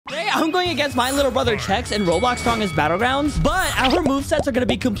Today, I'm going against my little brother Chex in Roblox Strongest Battlegrounds, but our movesets are going to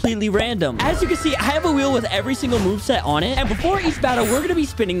be completely random. As you can see, I have a wheel with every single moveset on it, and before each battle, we're going to be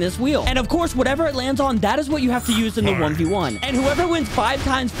spinning this wheel. And of course, whatever it lands on, that is what you have to use in the 1v1. And whoever wins 5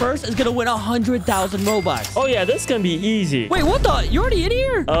 times first is going to win 100,000 Robux. Oh, yeah, this is going to be easy. Wait, what the? You're already in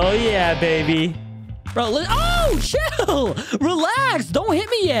here? Oh, yeah, baby. Bro, oh, chill. Relax. Don't hit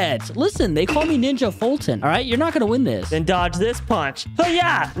me yet. Listen, they call me TheRealFoltyn. All right? You're not going to win this. Then dodge this punch. Oh,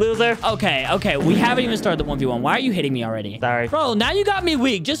 yeah, loser. Okay. We haven't even started the 1v1. Why are you hitting me already? Sorry. Bro, now you got me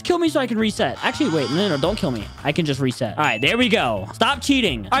weak. Just kill me so I can reset. Actually, wait. No. Don't kill me. I can just reset. All right, there we go. Stop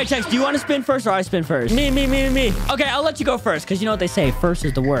cheating. All right, Chex, do you want to spin first or I spin first? Me. Okay, I'll let you go first because you know what they say. First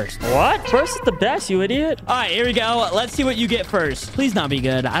is the worst. What? First is the best, you idiot. All right, here we go. Let's see what you get first. Please not be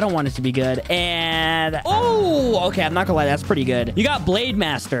good. I don't want it to be good. And... oh, okay. I'm not gonna lie. That's pretty good. You got Blade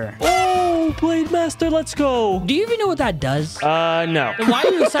Master. Oh, Blade Master, let's go. Do you even know what that does? No. Then why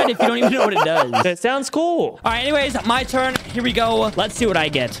are you excited if you don't even know what it does? That sounds cool. All right, anyways, my turn. Here we go. Let's see what I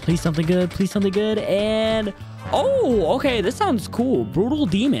get. Please something good. Please something good. And... oh, okay. This sounds cool. Brutal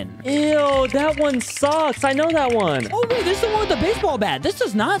Demon. Ew, that one sucks. I know that one. Oh, wait. This is the one with the baseball bat. This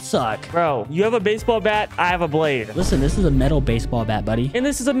does not suck. Bro, you have a baseball bat. I have a blade. Listen, this is a metal baseball bat, buddy. And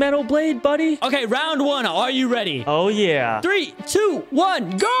this is a metal blade, buddy. Okay, round 1. Are you ready? Oh, yeah. 3, 2,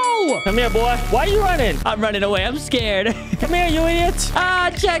 1, go! Come here, boy. Why are you running? I'm running away. I'm scared. Come here, you idiot.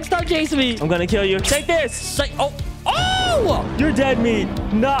 Check. Stop chasing me. I'm gonna kill you. Take this. Oh! You're dead meat.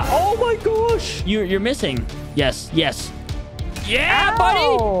 Nah. Oh, my gosh. You're missing. Yes. Yeah, buddy.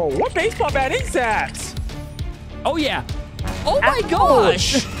 Oh, what baseball bat is that? Oh, yeah. Oh, my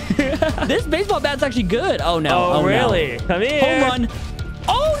gosh. This baseball bat's actually good. Oh, no. Oh, really? No. Come here. Home run.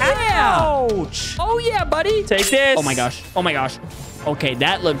 Oh, yeah. Ouch. Oh, yeah, buddy. Take this. Oh, my gosh. Okay,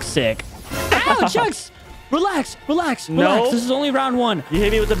 that looks sick. Ow, Chucks. Relax. No. This is only round 1. You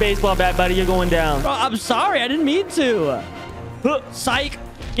hit me with the baseball bat, buddy. You're going down. Bro, I'm sorry. I didn't mean to. Psych.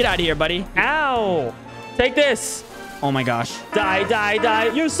 Get out of here, buddy. Ow. Take this. Oh, my gosh.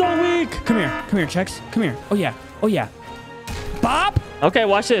 Die. You're so weak. Come here, Chex. Come here. Oh, yeah. Bop. Okay,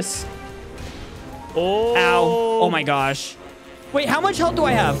 watch this. Oh. Ow. Oh, my gosh. Wait, how much health do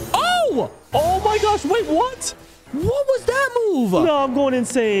I have? Oh! Oh, my gosh. Wait, what? What was that move? No, I'm going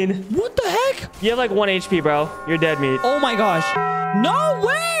insane. What the heck? You have like 1 HP, bro. You're dead meat. Oh, my gosh. No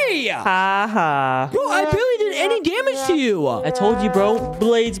way! Ha. Bro, I barely did any damage to you. I told you, bro.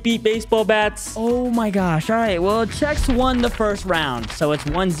 Blades beat baseball bats. Oh, my gosh. All right. Well, Chex won the first round, so it's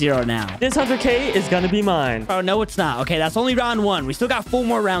 1-0 now. This 100K is gonna be mine. Oh, no, it's not. Okay, that's only round 1. We still got 4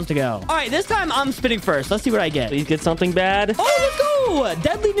 more rounds to go. All right, this time I'm spinning first. Let's see what I get. Please get something bad. Oh, let's go!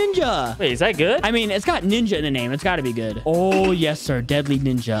 Deadly Ninja. Wait, is that good? I mean, it's got ninja in the name. It's got to be good. Oh, yes, sir. Deadly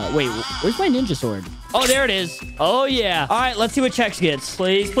Ninja. Wait, where's my ninja sword? Oh, there it is. Oh, yeah. All right, let's see what Chex gets.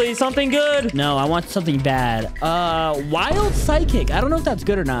 Please, something good. No, I want something bad. Wild Psychic. I don't know if that's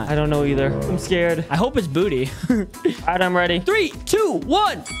good or not. I don't know either. I'm scared. I hope it's booty. All right, I'm ready. 3, 2,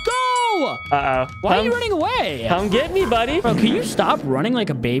 1, go! Uh-oh. Why are you running away? Come get me, buddy. Bro, can you stop running like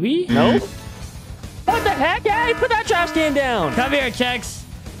a baby? Nope. What the heck? Hey, put that trash can down. Come here, Chex.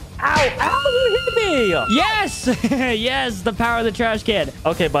 Ow, you hit me. Yes. Yes, the power of the trash can.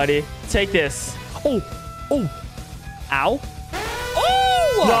 Okay, buddy. Take this. Oh. Ow.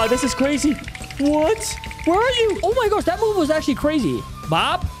 Oh! No, this is crazy. What? Where are you? Oh my gosh, that move was actually crazy.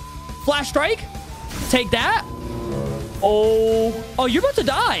 Bob, flash strike. Take that. Oh, you're about to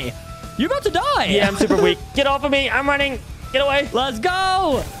die. Yeah, I'm super weak. Get off of me. I'm running. Get away. Let's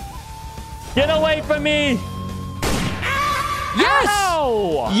go. Get away from me. Yes.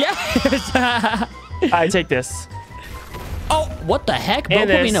 Ow. Yes. I take this. Oh, what the heck? Bro, put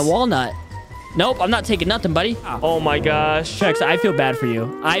me in a walnut. Nope, I'm not taking nothing, buddy. Oh my gosh. Chex, I feel bad for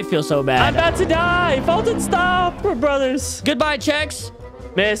you. I feel so bad. I'm about to die. Foltyn, stop. We're brothers. Goodbye, Chex.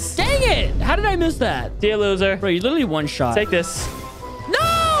 Miss. Dang it. How did I miss that? See you, loser. Bro, you literally one shot. Take this.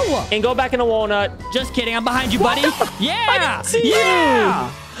 No! And go back in the walnut. Just kidding. I'm behind you, buddy. Yeah. I didn't see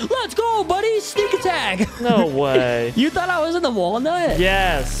you. Let's go, buddy. Sneak attack. No way. You thought I was in the walnut?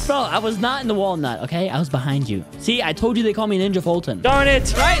 Yes. Bro, I was not in the walnut, okay? I was behind you. See, I told you they call me TheRealFoltyn. Darn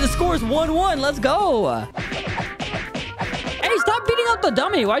it. All right, the score is 1-1. Let's go. Hey, stop beating up the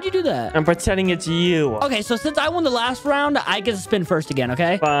dummy. Why'd you do that? I'm pretending it's you. Okay, so since I won the last round, I get to spin first again,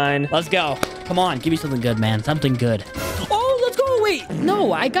 okay? Fine. Let's go. Come on, give me something good, man. Something good. Oh, let's go. Wait.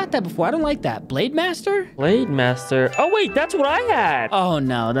 No, I got that before. I don't like that. Blade Master? Blade Master. Oh, wait, that's what I had. Oh,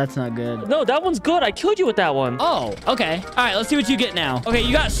 no, that's not good. No, that one's good. I killed you with that one. Oh, okay. All right, let's see what you get now. Okay,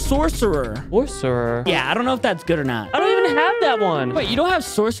 you got Sorcerer. Sorcerer. Yeah, I don't know if that's good or not. I don't even have that one. Wait, you don't have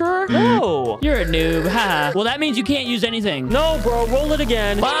Sorcerer? No. You're a noob. Haha. Well, that means you can't use anything. No, bro. Roll it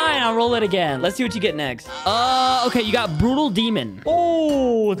again. Fine, I'll roll it again. Let's see what you get next. Okay, you got Brutal Demon.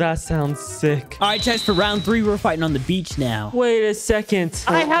 Oh, that sounds sick. All right, Chess, for round 3, we're fighting on the beach now. Wait a second.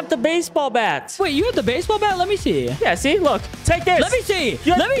 I have the baseball bat. Wait, you have the baseball bat? Let me see. Yeah, see? Look. Take this. Let me see.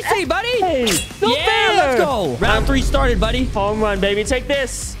 Let me see, buddy. Hey, no yeah, fair. let's go. Round 3 started, buddy. Home run, baby. Take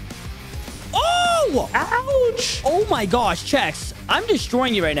this. Oh! Ouch. Oh my gosh, Chex. I'm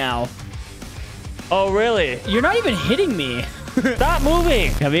destroying you right now. Oh, really? You're not even hitting me. Stop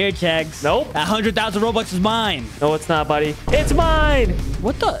moving. Come here, Chex. Nope. 100,000 Robux is mine. No, it's not, buddy. It's mine.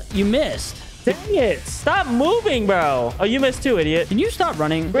 What the? You missed. Dang it. Stop moving, bro. Oh, you missed too, idiot. Can you stop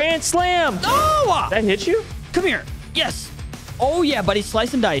running? Grand slam. No! That hit you? Come here. Yes. Oh, yeah, buddy.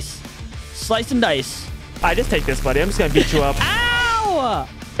 Slice and dice. Slice and dice. I just take this, buddy. I'm just going to beat you up. Ow!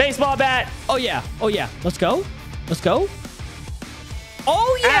 Baseball bat. Oh, yeah. Oh, yeah. Let's go. Let's go.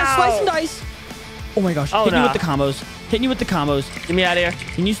 Oh, yeah. Ow. Slice and dice. Oh, my gosh. Oh, Hit you nah. with the combos. Hitting you with the combos. Get me out of here.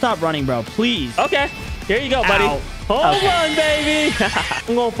 Can you stop running, bro? Please. Okay. Here you go, buddy. Ow. Home Okay. run, baby.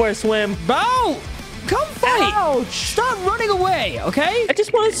 I'm going for a swim. Bro, come fight. Ouch. Stop running away, okay? I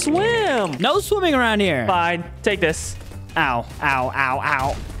just want to swim. No swimming around here. Fine. Take this. Ow, ow, ow,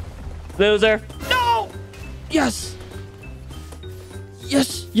 ow. Loser. No. Yes.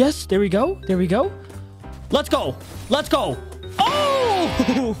 Yes, yes. There we go. There we go. Let's go. Let's go.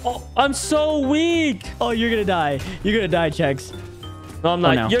 Oh! Oh, I'm so weak. Oh, you're going to die. You're going to die, Chex. No, I'm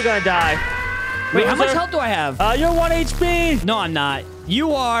not. no. You're going to die. Wait, how much Loser. health do I have? You're 1 HP. No, I'm not.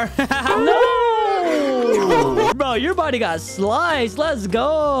 You are. No. Bro, your body got sliced. Let's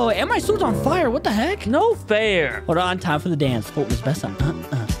go. And my sword's on fire. What the heck? No fair. Hold on, time for the dance. Fulton's best.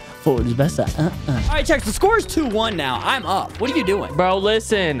 Fulton's best. All right, Chex. The score is 2-1 now. I'm up. What are you doing? Bro,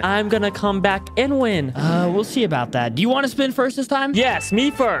 listen. I'm going to come back and win. We'll see about that. Do you want to spin first this time? Yes,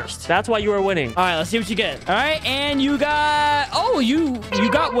 me first. That's why you are winning. All right, let's see what you get. All right, and you got... Oh, you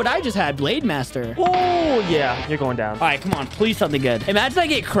got what I just had, Blade Master. Oh, yeah. You're going down. All right, come on. Please something good. Imagine I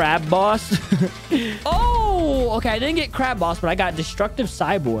get Crab Boss. Oh, okay. I didn't get Crab Boss, but I got Destructive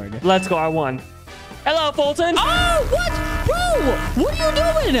Cyborg. Let's go. I won. Hello, Fulton. Oh, what? Bro, what are you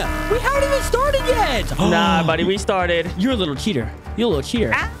doing? We haven't even started yet. Nah, buddy. We started. You're a little cheater. You're a little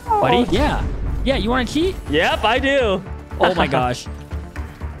cheater. Ow. Buddy, yeah. Yeah, you want to cheat? Yep, I do. Oh, my gosh.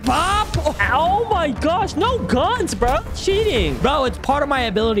 Pop! Oh, my gosh. No guns, bro. Cheating. Bro, it's part of my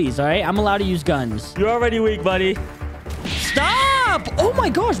abilities, all right? I'm allowed to use guns. You're already weak, buddy. Stop! Oh, my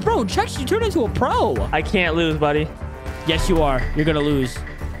gosh, bro. Chex, you turned into a pro. I can't lose, buddy. Yes, you are. You're going to lose.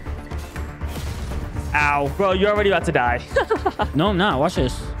 Ow. Bro, you're already about to die. No, I'm not. Watch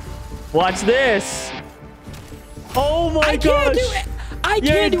this. Watch this. Oh, my gosh. I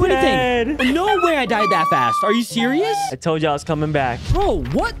can't do anything. Dead. No way I died that fast. Are you serious? I told you I was coming back. Bro,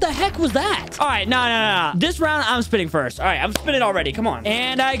 what the heck was that? All right, no. This round, I'm spinning first. All right, I'm spinning already. Come on.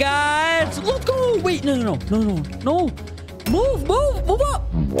 And I got... Let's go. Wait, no. Move up.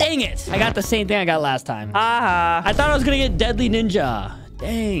 Dang it. I got the same thing I got last time. I thought I was going to get Deadly Ninja.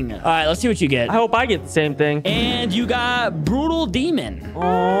 Dang. All right, let's see what you get. I hope I get the same thing. And you got Brutal Demon.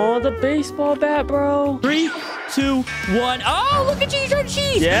 Oh, the baseball bat, bro. 3, 2, 1. Oh, look at you. You're trying to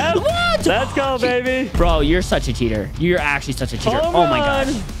cheat. Yeah. What? Let's go, baby. Bro, you're such a cheater. You're actually such a cheater. Home Oh, my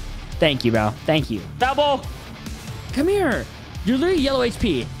run. gosh. Thank you, bro. Thank you. Double. Come here. You're literally yellow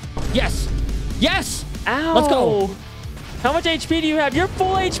HP. Yes. Yes. Ow. Let's go. How much HP do you have? You're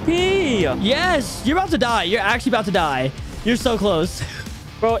full HP. Yes. You're about to die. You're actually about to die. You're so close.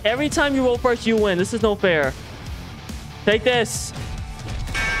 Bro, every time you roll first, you win. This is no fair. Take this.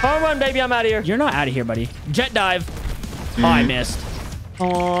 Home run, baby. I'm out of here. You're not out of here, buddy. Jet dive. Oh, I missed.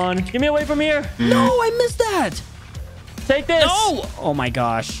 Come on. Get me away from here. No, I missed that. Take this. No. Oh, my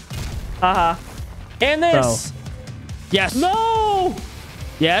gosh. And this. Bro. Yes. No.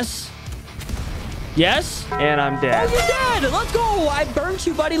 Yes. Yes. And I'm Oh, dead. you're dead. Let's go. I burnt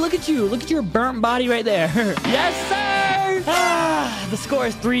you, buddy. Look at you. Look at your burnt body right there. Yes, sir. The score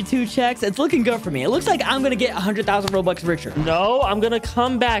is 3-2 Chex. It's looking good for me. It looks like I'm going to get 100,000 Robux richer. No, I'm going to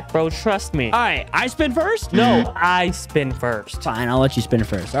come back, bro. Trust me. All right. I spin first? No, I spin first. Fine. I'll let you spin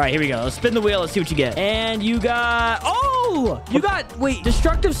first. All right. Here we go. Let's spin the wheel. Let's see what you get. And you got... Oh, you got... Wait.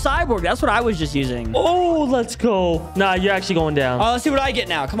 Destructive Cyborg. That's what I was just using. Oh, let's go. Nah, you're actually going down. Let's see what I get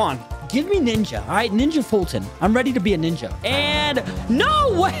now. Come on. Give me ninja. All right, Ninja Foltyn. I'm ready to be a ninja. And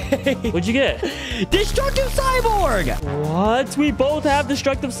no way. What'd you get? Destructive cyborg. What? We both have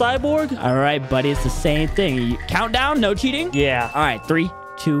destructive cyborg? All right, buddy. It's the same thing. Countdown. No cheating. Yeah. All right. 3,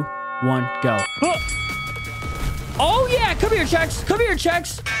 2, 1, go. Oh, yeah. Come here, Chex. Come here,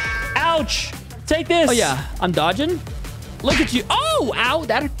 Chex. Ouch. Take this. Oh, yeah. I'm dodging. Look at you. Oh, ow.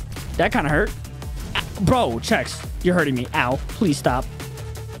 That kind of hurt. Bro, Chex. You're hurting me. Ow. Please stop.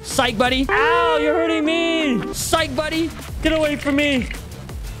 Psych, buddy. Ow, you're hurting me. Psych, buddy. Get away from me.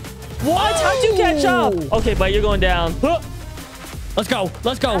 What? How'd you catch up? Okay, but you're going down. Let's go.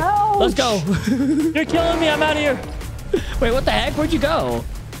 Let's go. Ouch. Let's go. You're killing me. I'm out of here. Wait, what the heck? Where'd you go?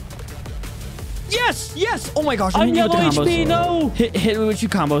 Yes. Yes. Oh, my gosh. I'm you with yellow the combos. HP. No. Hit me with your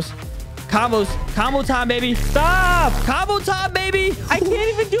combos. Combos. Combo time, baby. Stop. Combo time, baby. I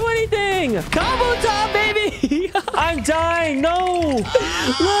can't even do anything. Combo time, baby. I'm dying. No.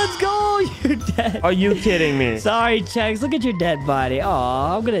 Let's go. You're dead. Are you kidding me? Sorry, Chex. Look at your dead body. Oh,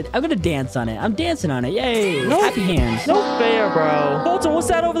 I'm gonna dance on it. I'm dancing on it. Yay. No. Happy hands. No fair, bro. Foltyn, what's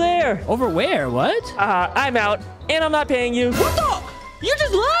that over there? Over where? What? I'm out, and I'm not paying you. What the? You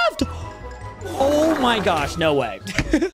just left. Oh my gosh. No way.